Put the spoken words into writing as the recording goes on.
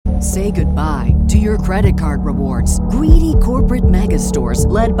Say goodbye to your credit card rewards. Greedy corporate mega stores,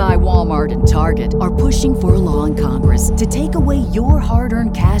 led by Walmart and Target, are pushing for a law in Congress to take away your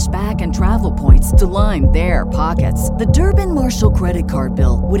hard-earned cash back and travel points to line their pockets. The Durbin-Marshall credit card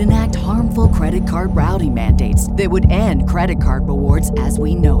bill would enact harmful credit card routing mandates that would end credit card rewards as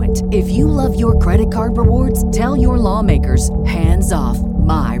we know it. If you love your credit card rewards, tell your lawmakers, hands off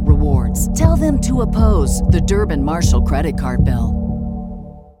my rewards. Tell them to oppose the Durbin-Marshall credit card bill.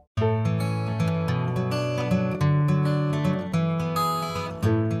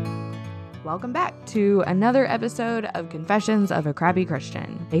 Welcome back to another episode of Confessions of a Crappy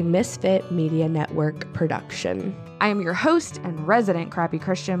Christian, a Misfit Media Network production. I am your host and resident crappy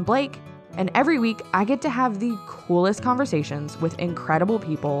Christian, Blake, and every week I get to have the coolest conversations with incredible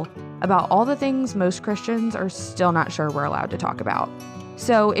people about all the things most Christians are still not sure we're allowed to talk about.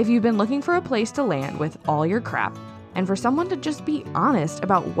 So if you've been looking for a place to land with all your crap, and for someone to just be honest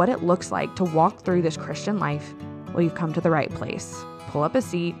about what it looks like to walk through this Christian life, well, you've come to the right place. Pull up a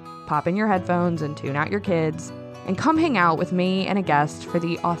seat, pop in your headphones and tune out your kids, and come hang out with me and a guest for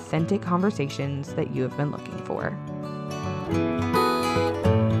the authentic conversations that you have been looking for.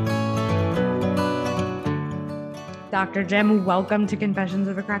 Dr. Jim, welcome to Confessions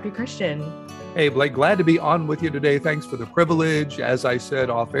of a Crappy Christian. Hey, Blake, glad to be on with you today. Thanks for the privilege. As I said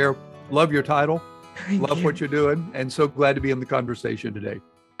off air, love your title, love what you're doing, and so glad to be in the conversation today.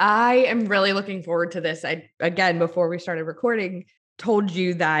 I am really looking forward to this. Again, before we started recording, told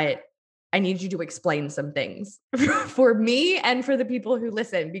you that I need you to explain some things for me and for the people who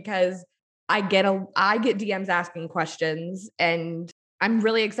listen, because I get DMs asking questions, and I'm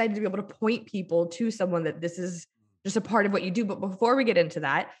really excited to be able to point people to someone that this is just a part of what you do. But before we get into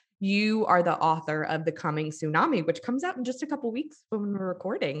that, you are the author of The Coming Tsunami, which comes out in just a couple weeks when we're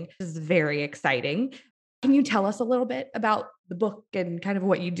recording. This is very exciting. Can you tell us a little bit about the book and kind of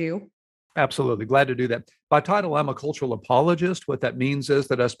what you do? Absolutely. Glad to do that. By title, I'm a cultural apologist. What that means is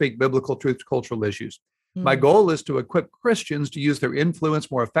that I speak biblical truth to cultural issues. My goal is to equip Christians to use their influence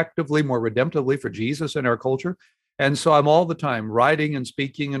more effectively, more redemptively for Jesus in our culture. And so I'm all the time writing and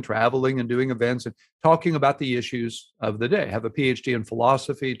speaking and traveling and doing events and talking about the issues of the day. I have a PhD in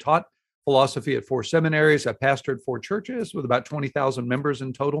philosophy, taught philosophy at 4 seminaries. I pastored 4 churches with about 20,000 members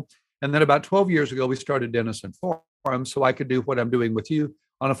in total. And then about 12 years ago, we started Denison Forum so I could do what I'm doing with you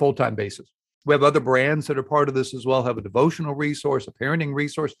on a full-time basis. We have other brands that are part of this as well, have a devotional resource, a parenting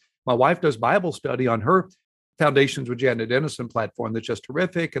resource. My wife does Bible study on her Foundations with Janet Denison platform that's just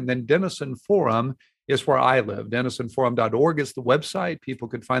terrific. And then Denison Forum is where I live. DenisonForum.org is the website. People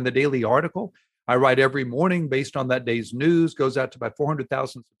can find the daily article. I write every morning based on that day's news, goes out to about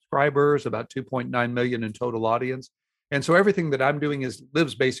 400,000 subscribers, about 2.9 million in total audience. And so everything that I'm doing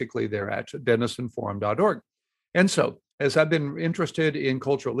lives basically there at DenisonForum.org. And so as I've been interested in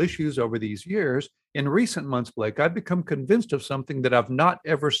cultural issues over these years, in recent months, Blake, I've become convinced of something that I've not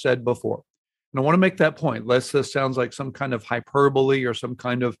ever said before. And I want to make that point, lest this sounds like some kind of hyperbole or some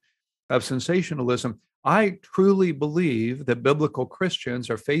kind of sensationalism. I truly believe that biblical Christians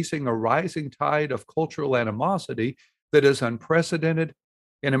are facing a rising tide of cultural animosity that is unprecedented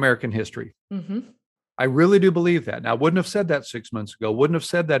in American history. Mm-hmm. I really do believe that. Now, I wouldn't have said that 6 months ago, wouldn't have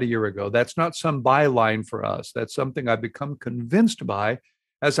said that a year ago. That's not some byline for us. That's something I've become convinced by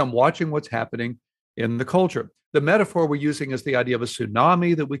as I'm watching what's happening in the culture. The metaphor we're using is the idea of a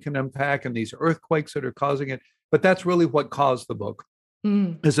tsunami that we can unpack and these earthquakes that are causing it. But that's really what caused the book,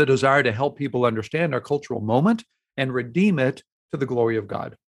 is a desire to help people understand our cultural moment and redeem it to the glory of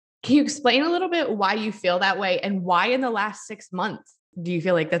God. Can you explain a little bit why you feel that way and why in the last 6 months do you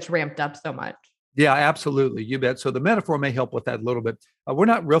feel like that's ramped up so much? Yeah, absolutely. You bet. So the metaphor may help with that a little bit. We're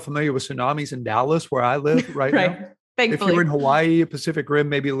not real familiar with tsunamis in Dallas, where I live right now. Thankfully. If you're in Hawaii, Pacific Rim,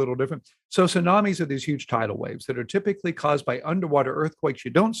 maybe a little different. So tsunamis are these huge tidal waves that are typically caused by underwater earthquakes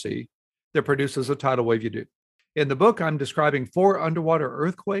you don't see that produces a tidal wave you do. In the book, I'm describing 4 underwater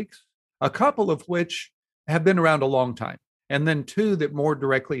earthquakes, a couple of which have been around a long time, and then 2 that more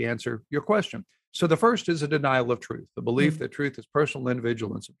directly answer your question. So the first is a denial of truth, the belief that truth is personal,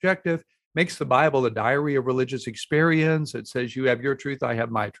 individual, and subjective, makes the Bible a diary of religious experience. It says you have your truth, I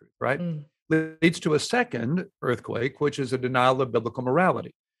have my truth, right? Leads to a second earthquake, which is a denial of biblical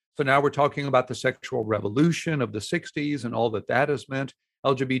morality. So now we're talking about the sexual revolution of the 60s and all that has meant,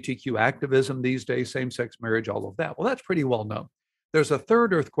 LGBTQ activism these days, same-sex marriage, all of that. Well, that's pretty well known. There's a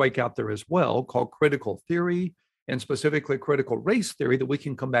third earthquake out there as well called critical theory, and specifically critical race theory that we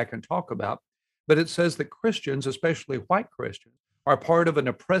can come back and talk about. But it says that Christians, especially white Christians, are part of an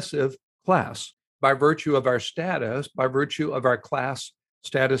oppressive class by virtue of our status, by virtue of our class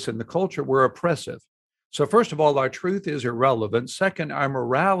status in the culture. We're oppressive. So, first of all, our truth is irrelevant. Second, our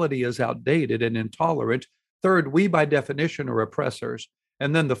morality is outdated and intolerant. Third, we by definition are oppressors.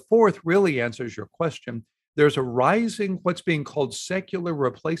 And then the fourth really answers your question. There's a rising, what's being called secular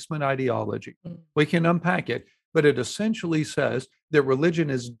replacement ideology. We can unpack it, but it essentially says that religion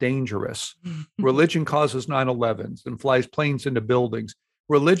is dangerous. Religion causes 9/11s and flies planes into buildings.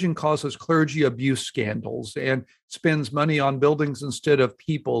 Religion causes clergy abuse scandals and spends money on buildings instead of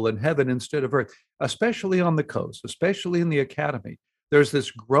people and heaven instead of earth, especially on the coast, especially in the academy. There's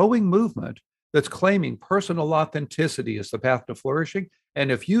this growing movement that's claiming personal authenticity is the path to flourishing.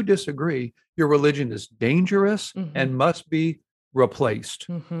 And if you disagree, your religion is dangerous and must be replaced.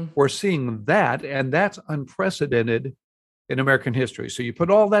 We're seeing that, and that's unprecedented in American history. So you put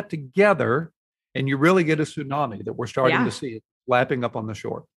all that together, and you really get a tsunami that we're starting to see lapping up on the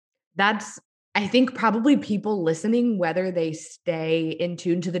shore. That's, I think, probably people listening, whether they stay in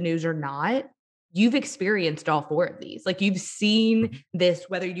tune to the news or not, you've experienced all four of these. Like, you've seen this,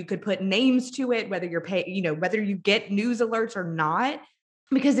 whether you could put names to it, whether you're whether you get news alerts or not,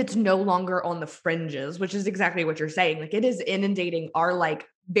 because it's no longer on the fringes, which is exactly what you're saying. Like, it is inundating our like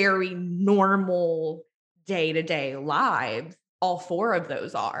very normal day-to-day lives. All four of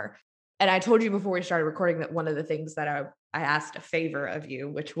those are. And I told you before we started recording that one of the things that I asked a favor of you,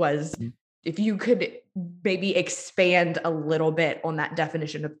 which was if you could maybe expand a little bit on that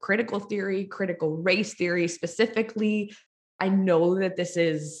definition of critical theory, critical race theory specifically. I know that this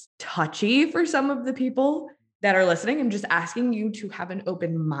is touchy for some of the people that are listening. I'm just asking you to have an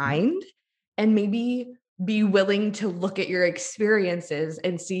open mind and maybe be willing to look at your experiences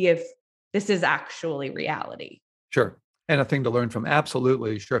and see if this is actually reality. Sure. And a thing to learn from.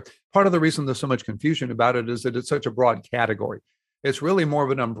 Absolutely. Sure. Part of the reason there's so much confusion about it is that it's such a broad category. It's really more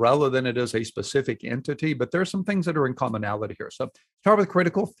of an umbrella than it is a specific entity, but there's some things that are in commonality here. So start with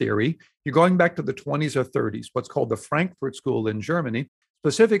critical theory. You're going back to the 20s or 30s, what's called the Frankfurt School in Germany,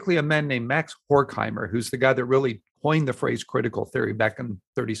 specifically a man named Max Horkheimer, who's the guy that really coined the phrase critical theory back in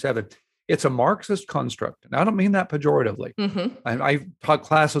 37. It's a Marxist construct. And I don't mean that pejoratively. I've taught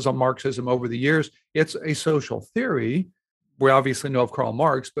classes on Marxism over the years. It's a social theory. We obviously know of Karl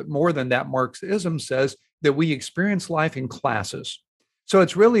Marx, but more than that, Marxism says that we experience life in classes. So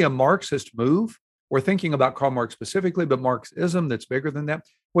it's really a Marxist move. We're thinking about Karl Marx specifically, but Marxism that's bigger than that,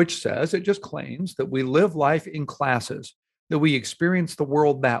 which says, it just claims that we live life in classes, that we experience the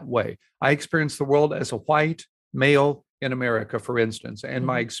world that way. I experience the world as a white male in America, for instance, and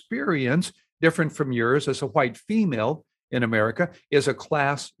my experience, different from yours as a white female in America, is a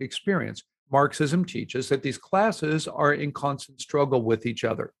class experience. Marxism teaches that these classes are in constant struggle with each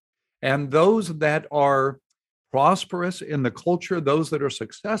other. And those that are prosperous in the culture, those that are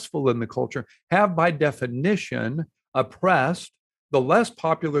successful in the culture, have by definition oppressed the less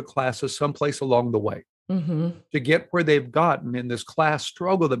popular classes someplace along the way. To get where they've gotten in this class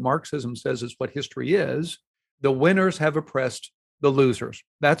struggle that Marxism says is what history is, the winners have oppressed the losers.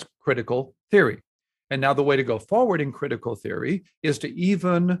 That's critical theory. And now the way to go forward in critical theory is to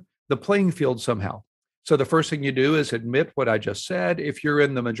even the playing field somehow. So the first thing you do is admit what I just said. If you're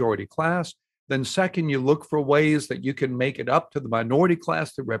in the majority class, then second, you look for ways that you can make it up to the minority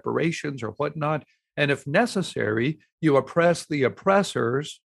class through reparations or whatnot. And if necessary, you oppress the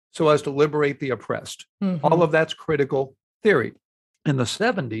oppressors so as to liberate the oppressed. All of that's critical theory. In the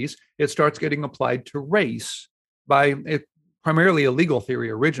 70s, it starts getting applied to race by primarily a legal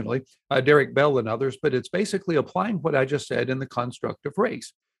theory originally, Derek Bell and others, but it's basically applying what I just said in the construct of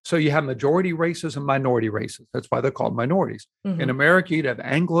race. So you have majority races and minority races. That's why they're called minorities. In America, you'd have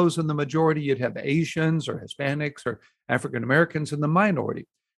Anglos in the majority, you'd have Asians or Hispanics or African Americans in the minority.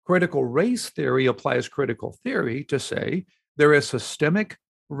 Critical race theory applies critical theory to say there is systemic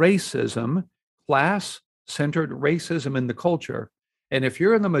racism, class-centered racism in the culture. And if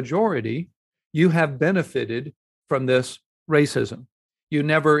you're in the majority, you have benefited from this racism. You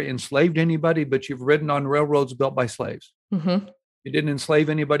never enslaved anybody, but you've ridden on railroads built by slaves. You didn't enslave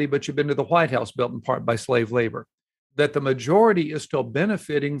anybody, but you've been to the White House built in part by slave labor. That the majority is still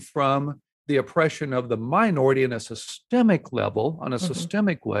benefiting from the oppression of the minority in a systemic level, on a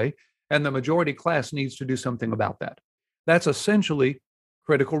systemic way, and the majority class needs to do something about that. That's essentially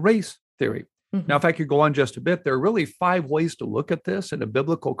critical race theory. Now, if I could go on just a bit, there are really 5 ways to look at this in a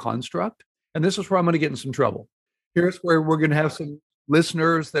biblical construct, and this is where I'm going to get in some trouble. Here's where we're going to have some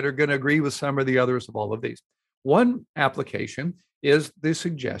listeners that are going to agree with some or the others of all of these. One application is the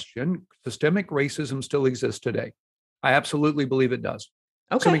suggestion systemic racism still exists today. I absolutely believe it does.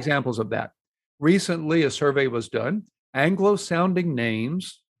 Some examples of that. Recently, a survey was done, Anglo-sounding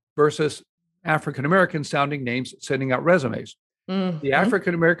names versus African-American sounding names sending out resumes. The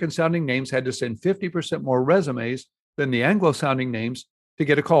African American sounding names had to send 50% more resumes than the Anglo sounding names to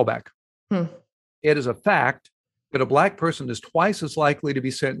get a callback. It is a fact that a Black person is twice as likely to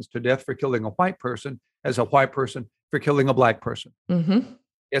be sentenced to death for killing a white person as a white person for killing a Black person.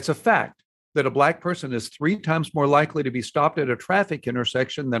 It's a fact that a Black person is 3 times more likely to be stopped at a traffic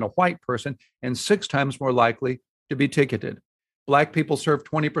intersection than a white person and 6 times more likely to be ticketed. Black people serve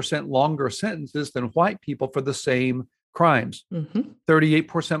 20% longer sentences than white people for the same crimes.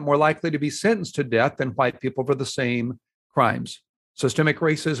 38% more likely to be sentenced to death than white people for the same crimes. Systemic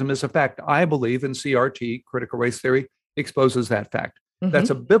racism is a fact. I believe in CRT, critical race theory, exposes that fact. That's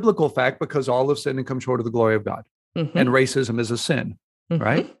a biblical fact because all have sinned and come short of the glory of God. And racism is a sin,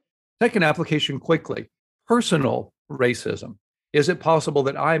 right? Second application quickly, personal racism. Is it possible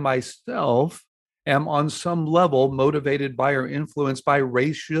that I myself am on some level motivated by or influenced by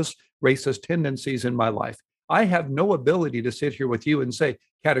racist tendencies in my life? I have no ability to sit here with you and say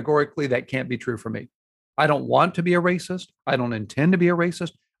categorically that can't be true for me. I don't want to be a racist. I don't intend to be a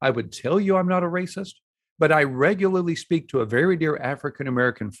racist. I would tell you I'm not a racist, but I regularly speak to a very dear African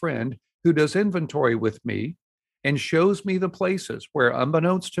American friend who does inventory with me and shows me the places where,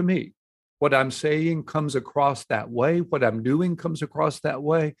 unbeknownst to me, what I'm saying comes across that way. What I'm doing comes across that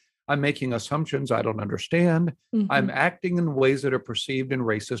way. I'm making assumptions I don't understand. I'm acting in ways that are perceived in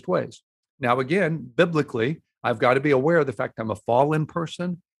racist ways. Now, again, biblically, I've got to be aware of the fact I'm a fallen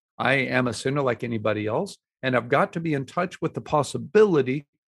person. I am a sinner like anybody else. And I've got to be in touch with the possibility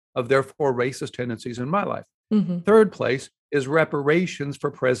of therefore racist tendencies in my life. Third place is reparations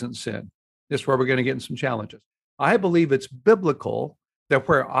for present sin. This is where we're going to get in some challenges. I believe it's biblical that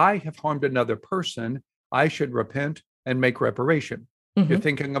where I have harmed another person, I should repent and make reparation. You're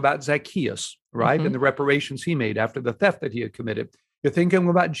thinking about Zacchaeus, right? And the reparations he made after the theft that he had committed. You're thinking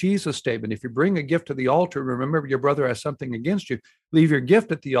about Jesus' statement. If you bring a gift to the altar, remember your brother has something against you. Leave your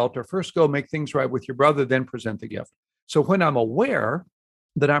gift at the altar. First go make things right with your brother, then present the gift. So when I'm aware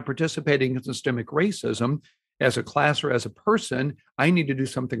that I'm participating in systemic racism as a class or as a person, I need to do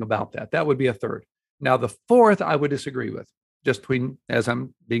something about that. That would be a third. Now, the fourth I would disagree with, just between, as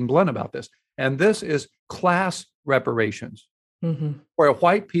I'm being blunt about this. And this is class reparations, where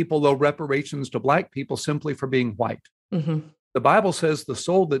white people owe reparations to Black people simply for being white. The Bible says the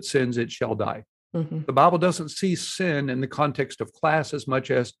soul that sins, it shall die. The Bible doesn't see sin in the context of class as much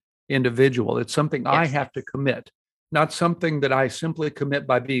as individual. It's something I have to commit, not something that I simply commit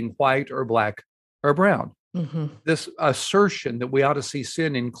by being white or Black or brown. This assertion that we ought to see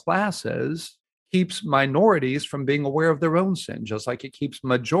sin in classes keeps minorities from being aware of their own sin, just like it keeps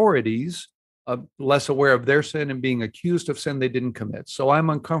majorities less aware of their sin and being accused of sin they didn't commit. So I'm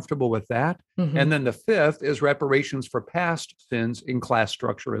uncomfortable with that. And then the fifth is reparations for past sins in class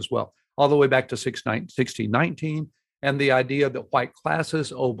structure as well, all the way back to 1619, and the idea that white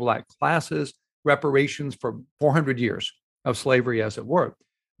classes owe Black classes reparations for 400 years of slavery, as it were.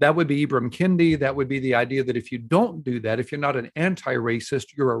 That would be Ibram Kendi. That would be the idea that if you don't do that, if you're not an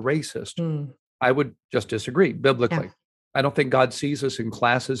anti-racist, you're a racist. I would just disagree biblically. I don't think God sees us in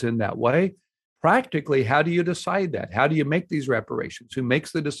classes in that way. Practically, how do you decide that? How do you make these reparations? Who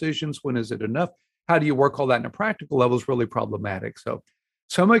makes the decisions? When is it enough? How do you work all that in a practical level is really problematic. So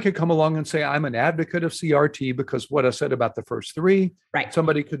somebody could come along and say, I'm an advocate of CRT because what I said about the first 3. Right.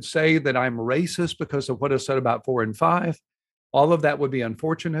 Somebody could say that I'm racist because of what I said about 4 and 5. All of that would be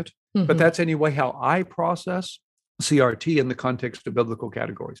unfortunate, but that's anyway how I process CRT in the context of biblical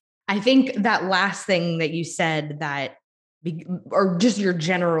categories. I think that last thing that you said, that or just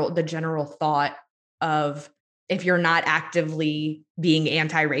the general thought of if you're not actively being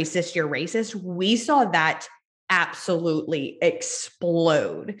anti-racist, you're racist. We saw that absolutely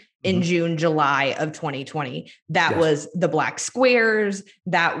explode in June, July of 2020. That was the Black squares.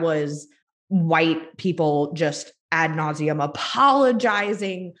 That was white people just ad nauseum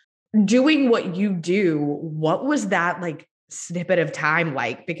apologizing, doing what you do. What was that like snippet of time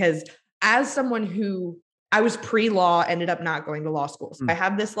like? Because as someone who, I was pre-law, ended up not going to law school. So I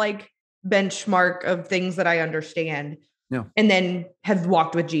have this like benchmark of things that I understand, and then have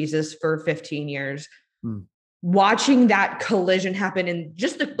walked with Jesus for 15 years. Watching that collision happen in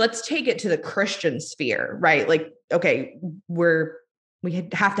just let's take it to the Christian sphere, right? Like, okay, we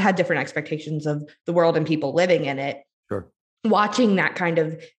have to have different expectations of the world and people living in it. Sure. Watching that kind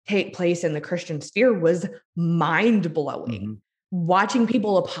of take place in the Christian sphere was mind blowing. Watching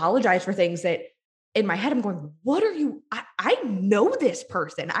people apologize for things that in my head, I'm going, what are you? I know this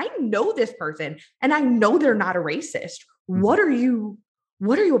person. I know this person, and I know they're not a racist. What are you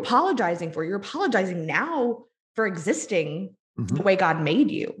apologizing for? You're apologizing now for existing the way God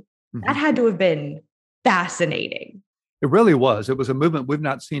made you. That had to have been fascinating. It really was. It was a movement we've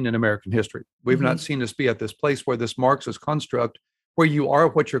not seen in American history. We've Mm-hmm. not seen us be at this place where this Marxist construct, where you are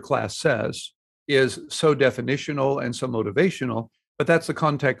what your class says, is so definitional and so motivational. But that's the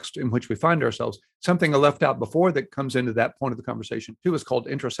context in which we find ourselves. Something I left out before that comes into that point of the conversation too is called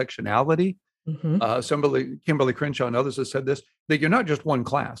intersectionality. Mm-hmm. Kimberly Crenshaw and others have said this, that you're not just one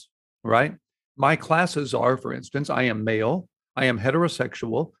class, right? My classes are, for instance, I am male, I am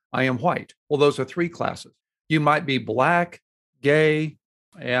heterosexual, I am white. Well, those are three classes. You might be Black, gay,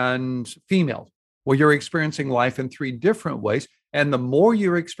 and female. Well, you're experiencing life in three different ways. And the more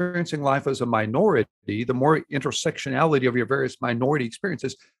you're experiencing life as a minority, the more intersectionality of your various minority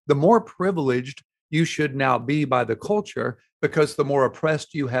experiences, the more privileged you should now be by the culture, because the more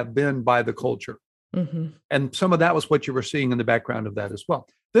oppressed you have been by the culture. Mm-hmm. And some of that was what you were seeing in the background of that as well.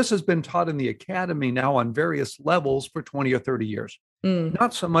 This has been taught in the academy now on various levels for 20 or 30 years.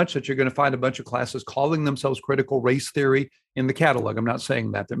 Not so much that you're going to find a bunch of classes calling themselves critical race theory in the catalog. I'm not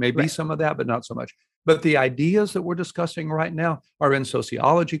saying that. There may be some of that, but not so much. But the ideas that we're discussing right now are in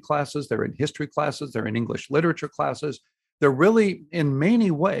sociology classes, they're in history classes, they're in English literature classes. They're really, in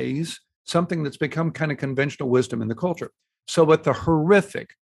many ways, something that's become kind of conventional wisdom in the culture. So with the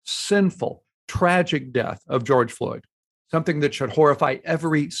horrific, sinful, tragic death of George Floyd, something that should horrify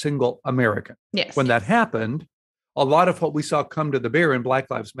every single American. Yes. When that happened, a lot of what we saw come to the bear in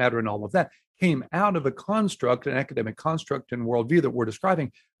Black Lives Matter and all of that came out of a construct, an academic construct and worldview that we're describing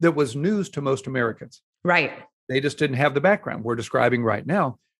that was news to most Americans. Right. They just didn't have the background we're describing right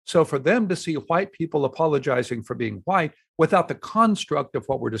now. So for them to see white people apologizing for being white without the construct of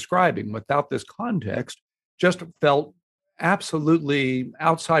what we're describing, without this context, just felt absolutely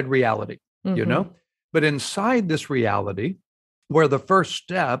outside reality, you know? But inside this reality, where the first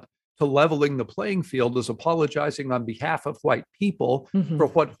step to leveling the playing field is apologizing on behalf of white people for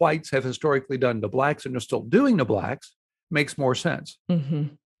what whites have historically done to blacks and are still doing to blacks, makes more sense.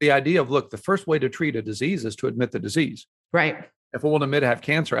 The idea of, look, the first way to treat a disease is to admit the disease. Right. If I want to admit I have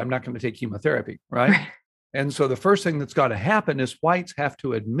cancer, I'm not going to take chemotherapy, right? And so the first thing that's got to happen is whites have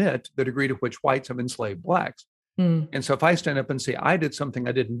to admit the degree to which whites have enslaved blacks. And so if I stand up and say, I did something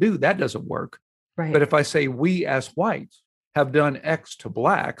I didn't do, that doesn't work. Right. But if I say we as whites have done X to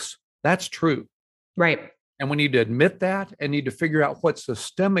blacks, that's true. Right. And we need to admit that and need to figure out what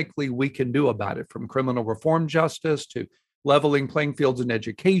systemically we can do about it, from criminal reform justice to leveling playing fields in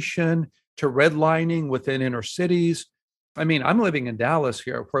education to redlining within inner cities. I mean, I'm living in Dallas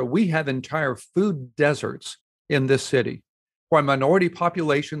here, where we have entire food deserts in this city, where minority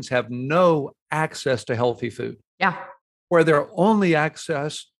populations have no access to healthy food. Yeah. Where their only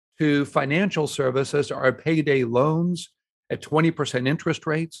access to financial services are payday loans at 20% interest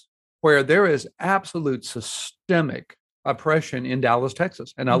rates, where there is absolute systemic oppression in Dallas,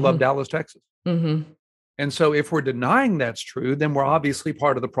 Texas. And I love Dallas, Texas. And so if we're denying that's true, then we're obviously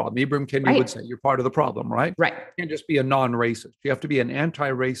part of the problem. Ibram Kendi would say you're part of the problem, right? Right. You can't just be a non-racist. You have to be an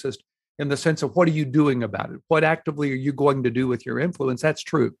anti-racist in the sense of, what are you doing about it? What actively are you going to do with your influence? That's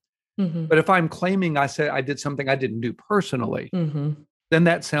true. But if I'm claiming I said I did something I didn't do personally, then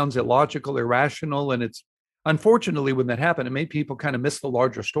that sounds illogical, irrational. And it's, unfortunately, when that happened, it made people kind of miss the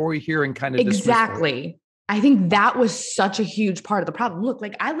larger story here and kind of exactly. I think that was such a huge part of the problem. Look,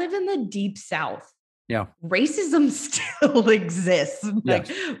 like, I live in the deep South. Yeah. Racism still exists.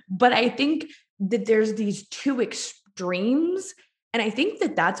 But I think that there's these two extremes. And I think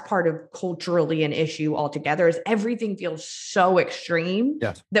that that's part of culturally an issue altogether, is everything feels so extreme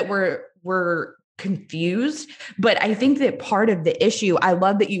that we're confused. But I think that part of the issue, I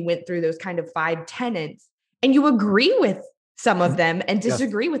love that you went through those kind of 5 tenets and you agree with some of them and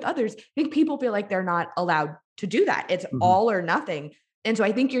disagree with others. I think people feel like they're not allowed to do that. It's all or nothing. And so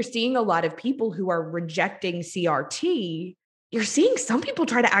I think you're seeing a lot of people who are rejecting CRT. You're seeing some people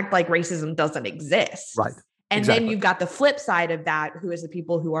try to act like racism doesn't exist. Right. And then you've got the flip side of that, who is the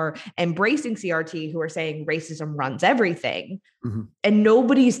people who are embracing CRT, who are saying racism runs everything. And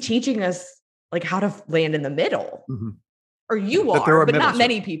nobody's teaching us like how to land in the middle. Or you are, but not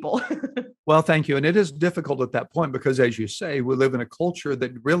many people. Well, thank you. And it is difficult at that point because, as you say, we live in a culture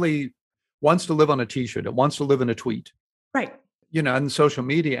that really wants to live on a t-shirt. It wants to live in a tweet. Right. You know, and social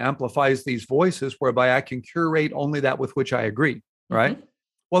media amplifies these voices whereby I can curate only that with which I agree. Right.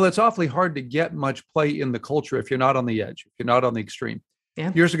 Well, it's awfully hard to get much play in the culture if you're not on the edge, if you're not on the extreme.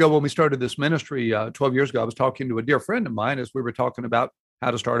 Years ago, when we started this ministry, 12 years ago, I was talking to a dear friend of mine as we were talking about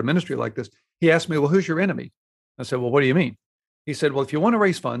how to start a ministry like this. He asked me, well, who's your enemy? I said, well, what do you mean? He said, well, if you want to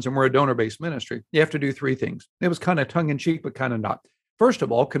raise funds, and we're a donor-based ministry, you have to do 3 things. It was kind of tongue-in-cheek, but kind of not. First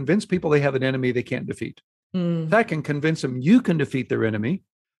of all, convince people they have an enemy they can't defeat. Second, convince them you can defeat their enemy.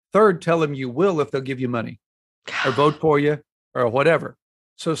 Third, tell them you will if they'll give you money. or vote for you or whatever.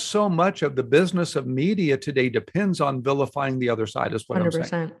 So much of the business of media today depends on vilifying the other side, is what I'm saying.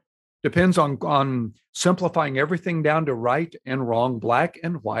 100%. Depends on simplifying everything down to right and wrong, black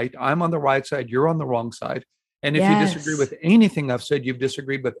and white. I'm on the right side, you're on the wrong side. And if you disagree with anything I've said, you've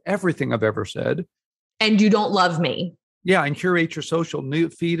disagreed with everything I've ever said. And you don't love me. Yeah, and curate your social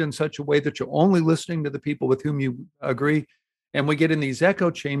feed in such a way that you're only listening to the people with whom you agree. And we get in these echo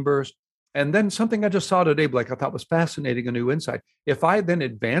chambers. And then something I just saw today, Blake, I thought was fascinating, a new insight. If I then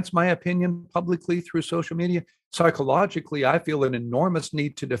advance my opinion publicly through social media, psychologically, I feel an enormous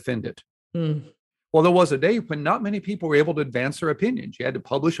need to defend it. Well, there was a day when not many people were able to advance their opinions. You had to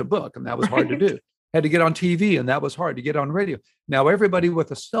publish a book, and that was hard to do. Had to get on TV, and that was hard to get on radio. Now everybody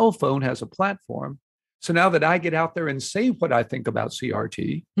with a cell phone has a platform. So now that I get out there and say what I think about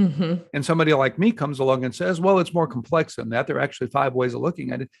CRT, and somebody like me comes along and says, well, it's more complex than that. There are actually 5 ways of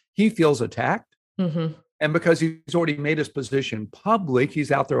looking at it. He feels attacked. And because he's already made his position public,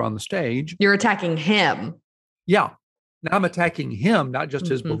 he's out there on the stage. You're attacking him. Yeah. Now I'm attacking him, not just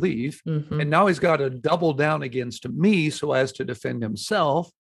his belief. And now he's got to double down against me so as to defend himself.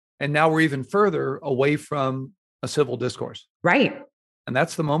 And now we're even further away from a civil discourse. Right. And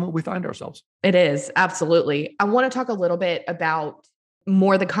that's the moment we find ourselves. It is. Absolutely. I want to talk a little bit about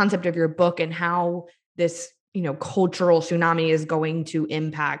more the concept of your book and how this, cultural tsunami is going to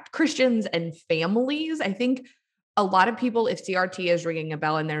impact Christians and families. I think a lot of people, if CRT is ringing a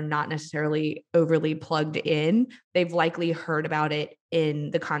bell and they're not necessarily overly plugged in, they've likely heard about it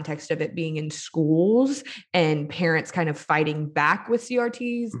in the context of it being in schools and parents kind of fighting back with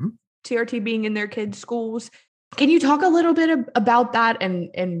CRT being in their kids' schools. Can you talk a little bit about that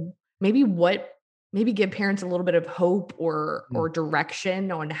and maybe give parents a little bit of hope or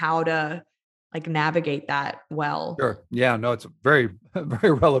direction on how to navigate that well? Sure. Yeah, no, it's a very,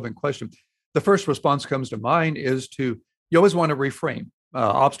 very relevant question. The first response comes to mind is you always want to reframe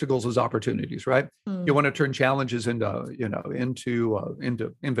obstacles as opportunities, right? You want to turn challenges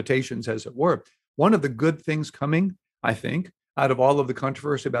into invitations, as it were. One of the good things coming, I think, out of all of the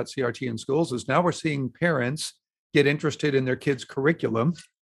controversy about CRT in schools is now we're seeing parents get interested in their kids' curriculum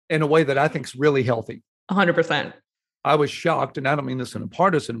in a way that I think is really healthy. 100%. I was shocked, and I don't mean this in a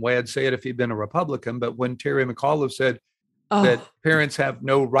partisan way. I'd say it if he'd been a Republican, but when Terry McAuliffe said that parents have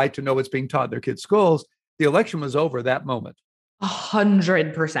no right to know what's being taught in their kids' schools, the election was over that moment.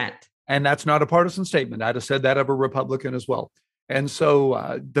 100%. And that's not a partisan statement. I'd have said that of a Republican as well. And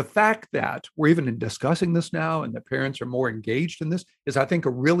so the fact that we're even discussing this now and the parents are more engaged in this is, I think, a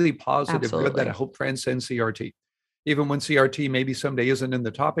really positive good that I hope transcends CRT. Even when CRT maybe someday isn't in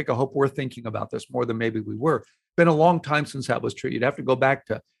the topic, I hope we're thinking about this more than maybe we were. Been a long time since that was true. You'd have to go back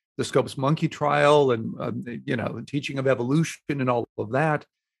to the Scopes monkey trial and, teaching of evolution and all of that.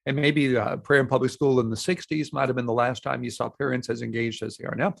 And maybe prayer in public school in the 60s might have been the last time you saw parents as engaged as they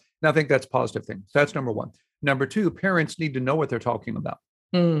are now. And I think that's a positive thing. So that's number one. Number two, parents need to know what they're talking about.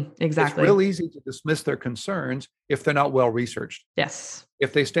 Exactly. It's real easy to dismiss their concerns if they're not well researched. Yes.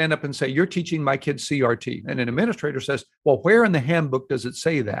 If they stand up and say, you're teaching my kids CRT, and an administrator says, well, where in the handbook does it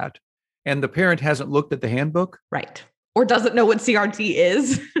say that? And the parent hasn't looked at the handbook. Right. Or doesn't know what CRT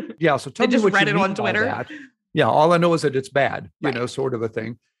is. Yeah. So tell me what read you it mean on Twitter. by that. Yeah. All I know is that it's bad, Right. Sort of a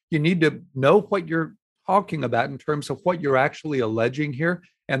thing. You need to know what you're talking about in terms of what you're actually alleging here.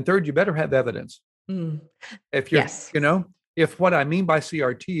 And third, you better have evidence. If you're, if what I mean by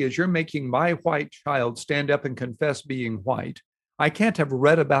CRT is you're making my white child stand up and confess being white, I can't have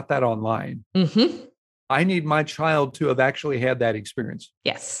read about that online. I need my child to have actually had that experience.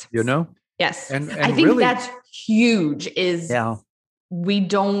 Yes. Yes. And I think really, that's huge is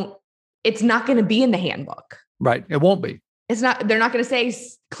it's not going to be in the handbook. Right. It won't be. It's not, they're not going to say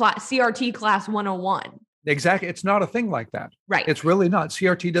CRT class 101. Exactly. It's not a thing like that. Right. It's really not.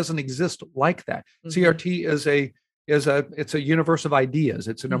 CRT doesn't exist like that. CRT it's a universe of ideas.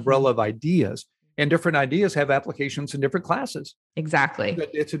 It's an umbrella of ideas, and different ideas have applications in different classes. Exactly.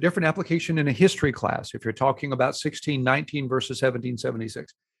 It's a different application in a history class. If you're talking about 1619 versus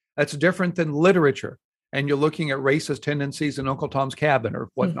 1776, that's different than literature. And you're looking at racist tendencies in Uncle Tom's Cabin or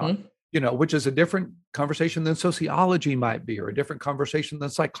whatnot, which is a different conversation than sociology might be, or a different conversation than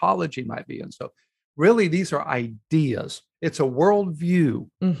psychology might be. And so really, these are ideas. It's a worldview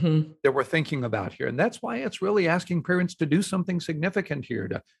that we're thinking about here. And that's why it's really asking parents to do something significant here,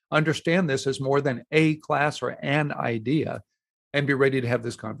 to understand this as more than a class or an idea and be ready to have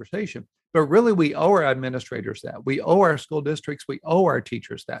this conversation. But really, we owe our administrators that. We owe our school districts. We owe our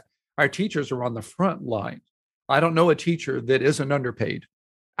teachers that. Our teachers are on the front line. I don't know a teacher that isn't underpaid.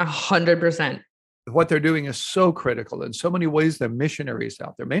 100%. What they're doing is so critical in so many ways. They're missionaries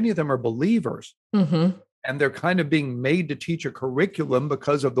out there. Many of them are believers. And they're kind of being made to teach a curriculum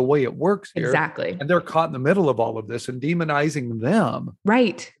because of the way it works here. Exactly. And they're caught in the middle of all of this and demonizing them.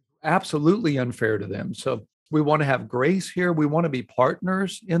 Right. Absolutely unfair to them. So we want to have grace here. We want to be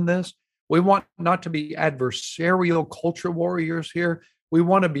partners in this. We want not to be adversarial culture warriors here. We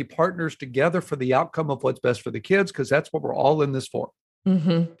want to be partners together for the outcome of what's best for the kids, because that's what we're all in this for.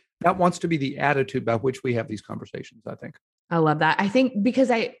 Mm-hmm. That wants to be the attitude by which we have these conversations, I think. I love that. I think because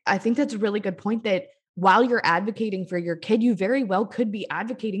I think that's a really good point, that while you're advocating for your kid, you very well could be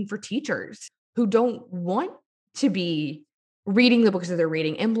advocating for teachers who don't want to be reading the books that they're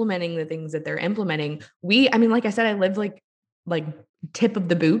reading, implementing the things that they're implementing. I mean, like I said, I live like tip of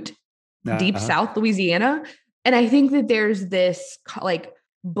the boot, deep South Louisiana. And I think that there's this like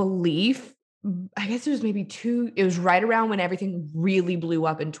belief, I guess it was it was right around when everything really blew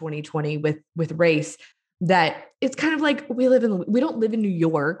up in 2020 with race, that it's kind of like we don't live in New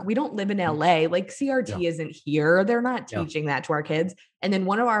York. We don't live in LA. Like CRT isn't here. They're not teaching that to our kids. And then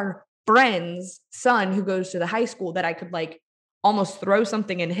one of our friends' son who goes to the high school that I could like almost throw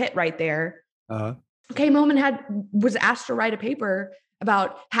something and hit right there, came home and was asked to write a paper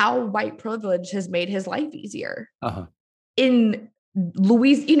about how white privilege has made his life easier in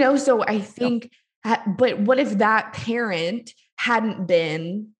Louisiana, so I think, but what if that parent hadn't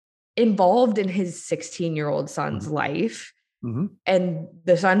been involved in his 16-year-old son's life, and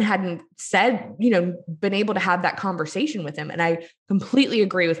the son hadn't said, been able to have that conversation with him? And I completely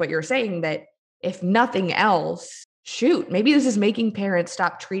agree with what you're saying, that if nothing else, maybe this is making parents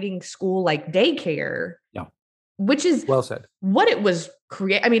stop treating school like daycare. Yeah. Which is well said. What it was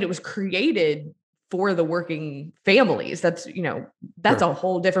created. I mean, it was created for the working families. That's a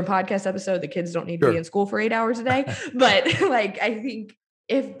whole different podcast episode. The kids don't need to be in school for 8 hours a day. But like, I think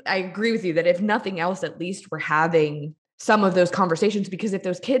I agree with you that if nothing else, at least we're having some of those conversations, because if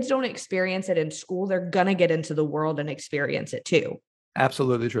those kids don't experience it in school, they're going to get into the world and experience it too.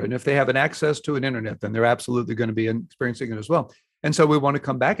 Absolutely true. And if they have an access to an internet, then they're absolutely going to be experiencing it as well. And so we want to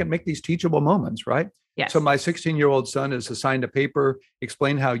come back and make these teachable moments, right? Yes. So my 16-year-old son is assigned a paper,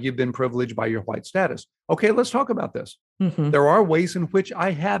 explain how you've been privileged by your white status. Okay, let's talk about this. There are ways in which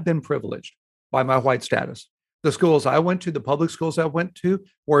I have been privileged by my white status. The schools I went to, the public schools I went to,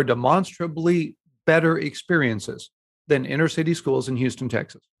 were demonstrably better experiences than inner city schools in Houston,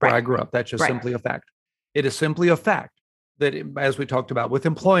 Texas, where I grew up. That's just simply a fact. It is simply a fact that, as we talked about with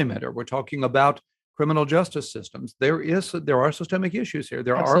employment, or we're talking about criminal justice systems, there are systemic issues here.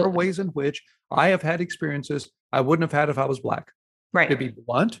 There are ways in which I have had experiences I wouldn't have had if I was Black. Right. To be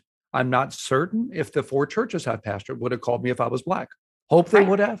blunt, I'm not certain if the 4 churches I pastored would have called me if I was Black. Hope they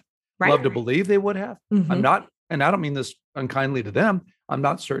would have. Love to believe they would have. I'm not, and I don't mean this unkindly to them, I'm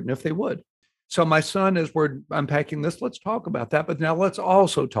not certain if they would. So my son, as we're unpacking this, let's talk about that. But now let's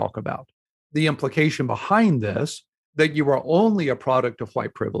also talk about the implication behind this, that you are only a product of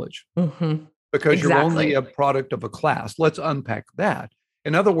white privilege. Because you're only a product of a class. Let's unpack that.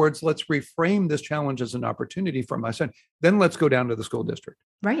 In other words, let's reframe this challenge as an opportunity for my son. Then let's go down to the school district.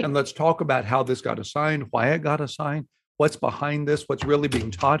 Right. And let's talk about how this got assigned, why it got assigned, what's behind this, what's really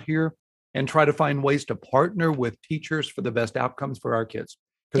being taught here, and try to find ways to partner with teachers for the best outcomes for our kids.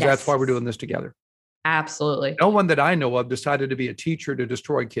 Because that's why we're doing this together. Absolutely. No one that I know of decided to be a teacher to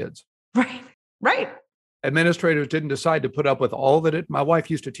destroy kids. Right. Administrators didn't decide to put up with all that my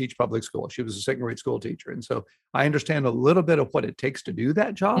wife used to teach public school. She was a second-grade school teacher. And so I understand a little bit of what it takes to do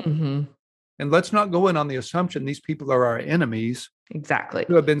that job. And let's not go in on the assumption these people are our enemies. Exactly.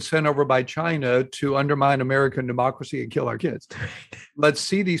 Who have been sent over by China to undermine American democracy and kill our kids. Let's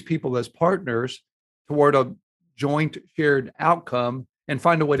see these people as partners toward a joint shared outcome and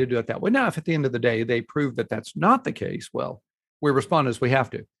find a way to do it that way. Now, if at the end of the day, they prove that that's not the case, well, we respond as we have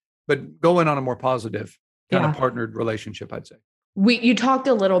to. But go in on a more positive kind of partnered relationship, I'd say. You talked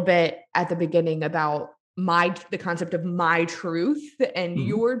a little bit at the beginning about the concept of my truth and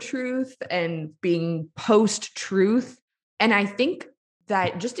your truth and being post-truth. And I think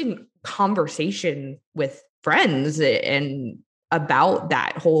that just in conversation with friends and about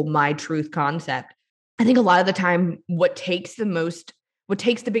that whole my truth concept, I think a lot of the time what takes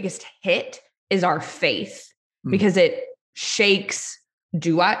the biggest hit is our faith, because it shakes.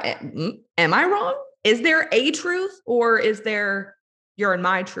 Am I wrong? Is there a truth, or is there, you're in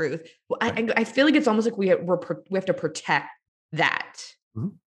my truth? Well, I feel like it's almost like we have to protect that.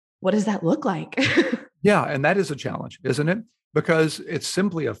 What does that look like? Yeah. And that is a challenge, isn't it? Because it's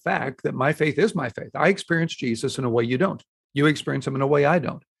simply a fact that my faith is my faith. I experience Jesus in a way you don't. You experience him in a way I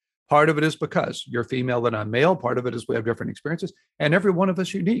don't. Part of it is because you're female and I'm male. Part of it is we have different experiences, and every one of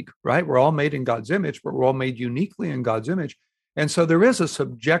us unique, right? We're all made in God's image, but we're all made uniquely in God's image. And so there is a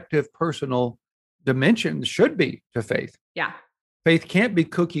subjective personal dimension should be to faith. Yeah. Faith can't be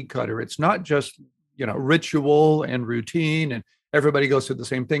cookie cutter. It's not just, ritual and routine and everybody goes through the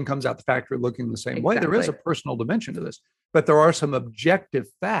same thing, comes out the factory looking the same way. There is a personal dimension to this, but there are some objective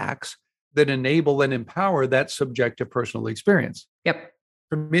facts that enable and empower that subjective personal experience. Yep.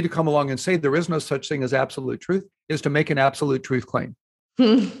 For me to come along and say there is no such thing as absolute truth is to make an absolute truth claim.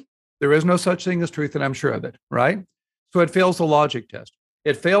 There is no such thing as truth, and I'm sure of it, right? So it fails the logic test.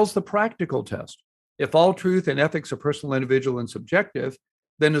 It fails the practical test. If all truth and ethics are personal, individual, and subjective,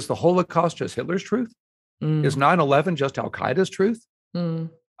 then is the Holocaust just Hitler's truth? Is 9/11 just Al-Qaeda's truth?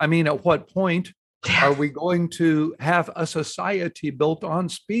 I mean, at what point are we going to have a society built on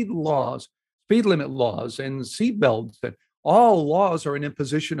speed laws, speed limit laws, and seatbelts? That all laws are an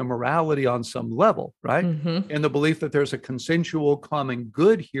imposition of morality on some level, right? In the belief that there's a consensual common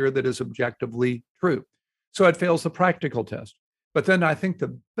good here that is objectively true. So it fails the practical test. But then I think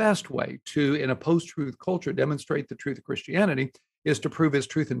the best way to, in a post-truth culture, demonstrate the truth of Christianity is to prove his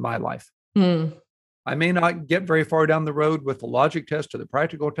truth in my life. I may not get very far down the road with the logic test or the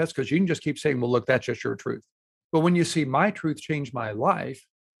practical test, because you can just keep saying, well, look, that's just your truth. But when you see my truth change my life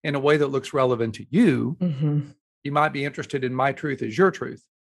in a way that looks relevant to you, you might be interested in my truth as your truth.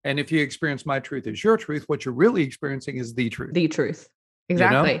 And if you experience my truth as your truth, what you're really experiencing is the truth. The truth.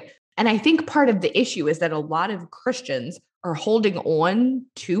 Exactly. And I think part of the issue is that a lot of Christians are holding on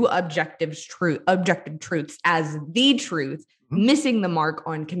to objective truths as the truth, missing the mark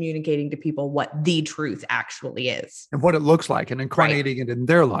on communicating to people what the truth actually is. And what it looks like and incarnating it in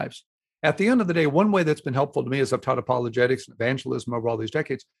their lives. At the end of the day, one way that's been helpful to me as I've taught apologetics and evangelism over all these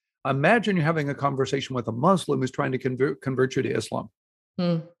decades, imagine you're having a conversation with a Muslim who's trying to convert you to Islam.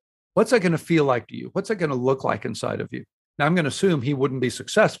 What's that going to feel like to you? What's that going to look like inside of you? Now, I'm going to assume he wouldn't be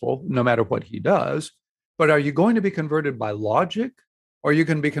successful no matter what he does, but are you going to be converted by logic, or are you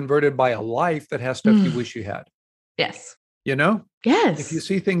going to be converted by a life that has stuff you wish you had? Yes. Yes. If you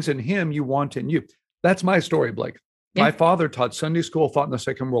see things in him you want in you. That's my story, Blake. Yeah. My father taught Sunday school, fought in the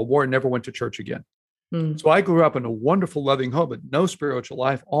Second World War, and never went to church again. So I grew up in a wonderful, loving home, but no spiritual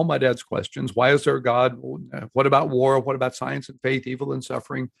life. All my dad's questions: why is there a God? What about war? What about science and faith, evil and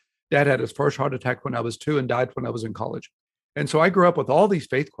suffering? Dad had his first heart attack when I was 2 and died when I was in college. And so I grew up with all these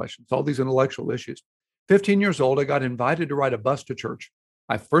faith questions, all these intellectual issues. 15 years old, I got invited to ride a bus to church.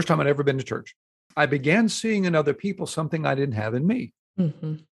 First time I'd ever been to church. I began seeing in other people something I didn't have in me.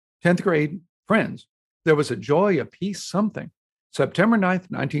 10th grade friends. There was a joy, a peace, something. September 9th,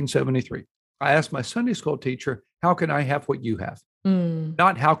 1973. I asked my Sunday school teacher, how can I have what you have?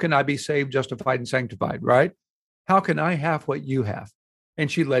 Not how can I be saved, justified, and sanctified, right? How can I have what you have? And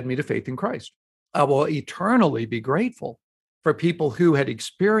she led me to faith in Christ. I will eternally be grateful for people who had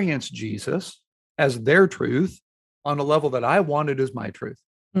experienced Jesus as their truth on a level that I wanted as my truth.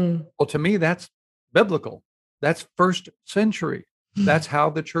 Well, to me, that's biblical. That's first century. That's how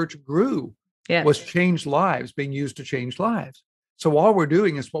the church grew, was change lives, being used to change lives. So all we're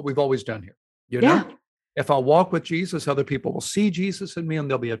doing is what we've always done here. If I walk with Jesus, other people will see Jesus in me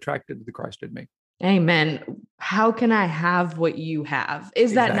and they'll be attracted to the Christ in me. Amen. How can I have what you have?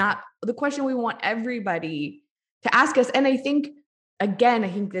 Is that not the question we want everybody to ask us? And I think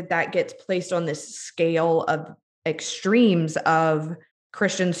that gets placed on this scale of extremes of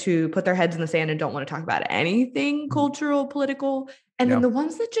Christians who put their heads in the sand and don't want to talk about anything cultural, political. And then the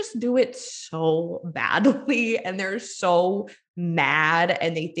ones that just do it so badly and they're so mad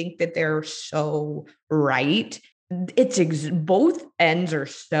and they think that they're so right. Both ends are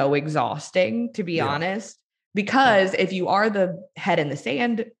so exhausting, to be honest, because if you are the head in the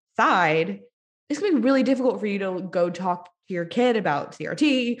sand side, it's going to be really difficult for you to go talk to your kid about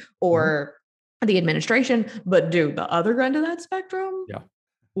CRT or the administration, but the other end of that spectrum.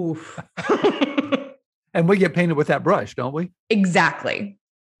 Oof. And we get painted with that brush, don't we? Exactly.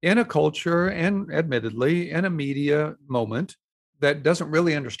 In a culture and admittedly in a media moment that doesn't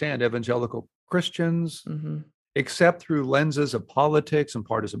really understand evangelical Christians, except through lenses of politics and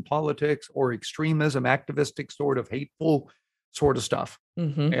partisan politics or extremism, activistic sort of hateful sort of stuff.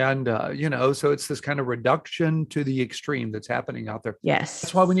 And, so it's this kind of reduction to the extreme that's happening out there. Yes.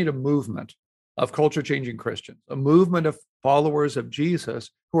 That's why we need a movement of culture-changing Christians, a movement of followers of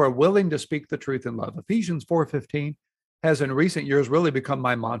Jesus who are willing to speak the truth in love. Ephesians 4:15 has in recent years really become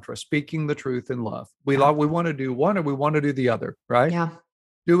my mantra, speaking the truth in love. We want to do one or we want to do the other, right? Yeah.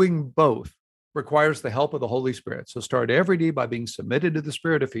 Doing both requires the help of the Holy Spirit. So start every day by being submitted to the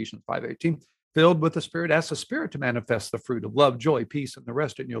Spirit, Ephesians 5:18, filled with the Spirit. Ask the Spirit to manifest the fruit of love, joy, peace, and the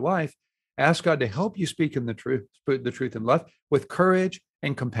rest in your life. Ask God to help you speak in the truth in love with courage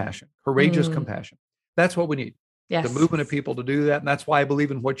and compassion, courageous compassion. That's what we need. Yes. The movement of people to do that. And that's why I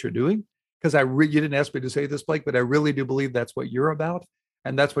believe in what you're doing, because you didn't ask me to say this, Blake, but I really do believe that's what you're about.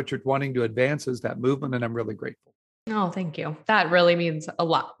 And that's what you're wanting to advance is that movement. And I'm really grateful. Oh, thank you. That really means a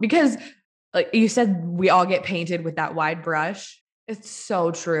lot because like you said, we all get painted with that wide brush. It's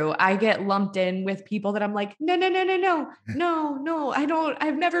so true. I get lumped in with people that I'm like, no,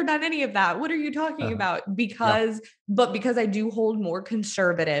 I've never done any of that. What are you talking about? Because I do hold more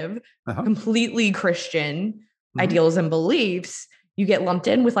conservative, completely Christian ideals and beliefs, you get lumped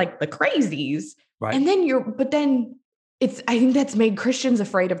in with like the crazies. Right. And then I think that's made Christians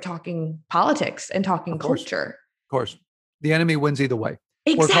afraid of talking politics and talking culture. Of course. The enemy wins either way.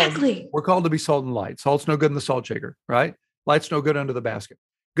 Exactly. We're called to be salt and light. Salt's no good in the salt shaker, right? Light's no good under the basket.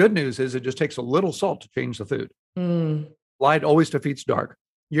 Good news is it just takes a little salt to change the food. Light always defeats dark.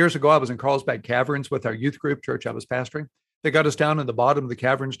 Years ago, I was in Carlsbad Caverns with our youth group church I was pastoring. They got us down in the bottom of the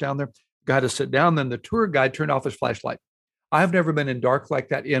caverns down there, got us sit down. Then the tour guide turned off his flashlight. I've never been in dark like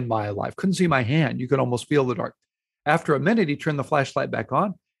that in my life. Couldn't see my hand. You could almost feel the dark. After a minute, he turned the flashlight back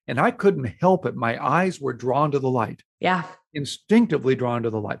on and I couldn't help it. My eyes were drawn to the light. Yeah. Instinctively drawn to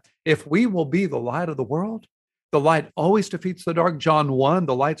the light. If we will be the light of the world, the light always defeats the dark. John 1,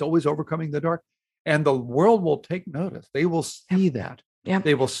 the light's always overcoming the dark. And the world will take notice. They will see that. Yep.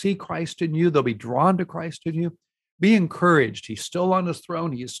 They will see Christ in you. They'll be drawn to Christ in you. Be encouraged. He's still on his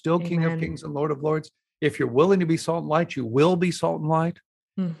throne. He is still King of Kings and Lord of Lords. If you're willing to be salt and light, you will be salt and light.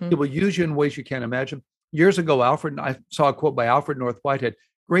 He will use you in ways you can't imagine. Years ago, I saw a quote by Alfred North Whitehead,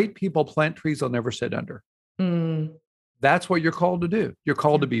 great people plant trees they'll never sit under. That's what you're called to do. You're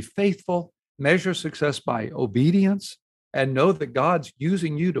called to be faithful, measure success by obedience, and know that God's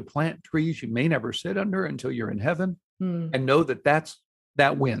using you to plant trees you may never sit under until you're in heaven, and know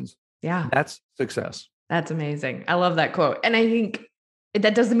that wins. Yeah. That's success. That's amazing. I love that quote. And I think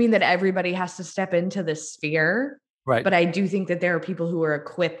that doesn't mean that everybody has to step into this sphere. Right. But I do think that there are people who are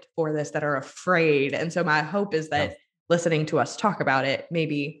equipped for this that are afraid. And so my hope is that listening to us talk about it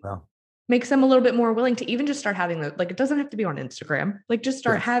maybe makes them a little bit more willing to even just start having it doesn't have to be on Instagram. Like just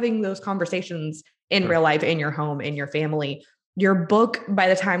start having those conversations in real life, in your home, in your family. Your book, by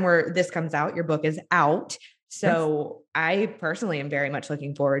the time where this comes out, your book is out. So I personally am very much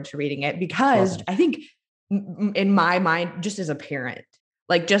looking forward to reading it because I think in my mind, just as a parent,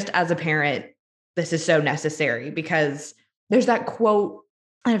 this is so necessary because there's that quote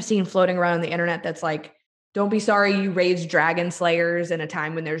I've seen floating around on the internet that's like, don't be sorry you raised dragon slayers in a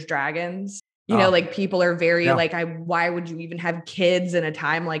time when there's dragons. You know, like people are very why would you even have kids in a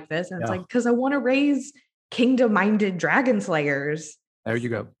time like this? And it's like, because I want to raise kingdom-minded dragon slayers. There you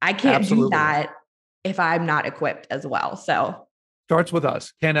go. I can't do that if I'm not equipped as well. So starts with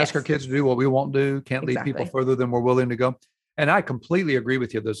us. Can't ask our kids to do what we won't do. Can't lead people further than we're willing to go. And I completely agree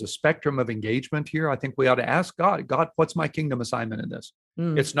with you. There's a spectrum of engagement here. I think we ought to ask God, what's my kingdom assignment in this?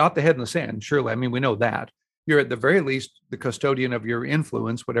 It's not the head in the sand. Surely. I mean, we know that. You're at the very least the custodian of your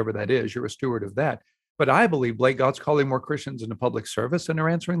influence, whatever that is. You're a steward of that. But I believe, Blake, God's calling more Christians into public service and they're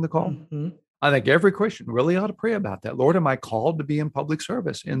answering the call. I think every Christian really ought to pray about that. Lord, am I called to be in public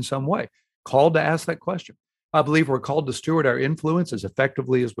service in some way? Called to ask that question. I believe we're called to steward our influence as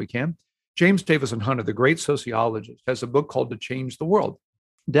effectively as we can. James Davison Hunter, the great sociologist, has a book called To Change the World.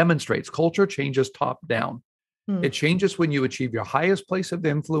 Demonstrates culture changes top down. It changes when you achieve your highest place of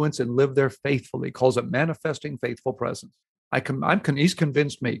influence and live there faithfully. Calls it manifesting faithful presence. He's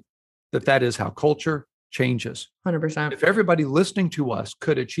convinced me that is how culture changes. 100%. If everybody listening to us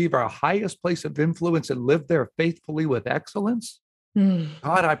could achieve our highest place of influence and live there faithfully with excellence,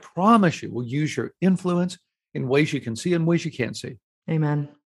 God, I promise you, will use your influence in ways you can see and ways you can't see. Amen.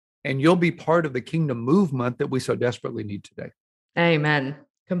 And you'll be part of the kingdom movement that we so desperately need today. Amen.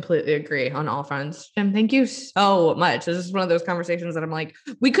 Completely agree on all fronts. Jim, thank you so much. This is one of those conversations that I'm like,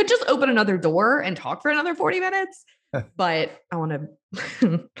 we could just open another door and talk for another 40 minutes, but I want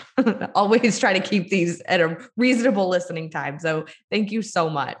to always try to keep these at a reasonable listening time. So thank you so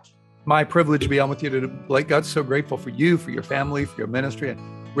much. My privilege to be on with you today, Blake. God's so grateful for you, for your family, for your ministry, and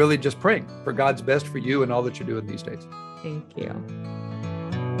really just praying for God's best for you and all that you're doing these days. Thank you.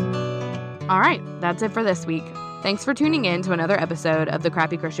 All right, that's it for this week. Thanks for tuning in to another episode of the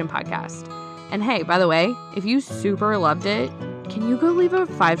Crappy Christian Podcast. And hey, by the way, if you super loved it, can you go leave a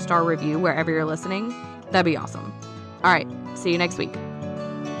 5-star review wherever you're listening? That'd be awesome. All right, see you next week.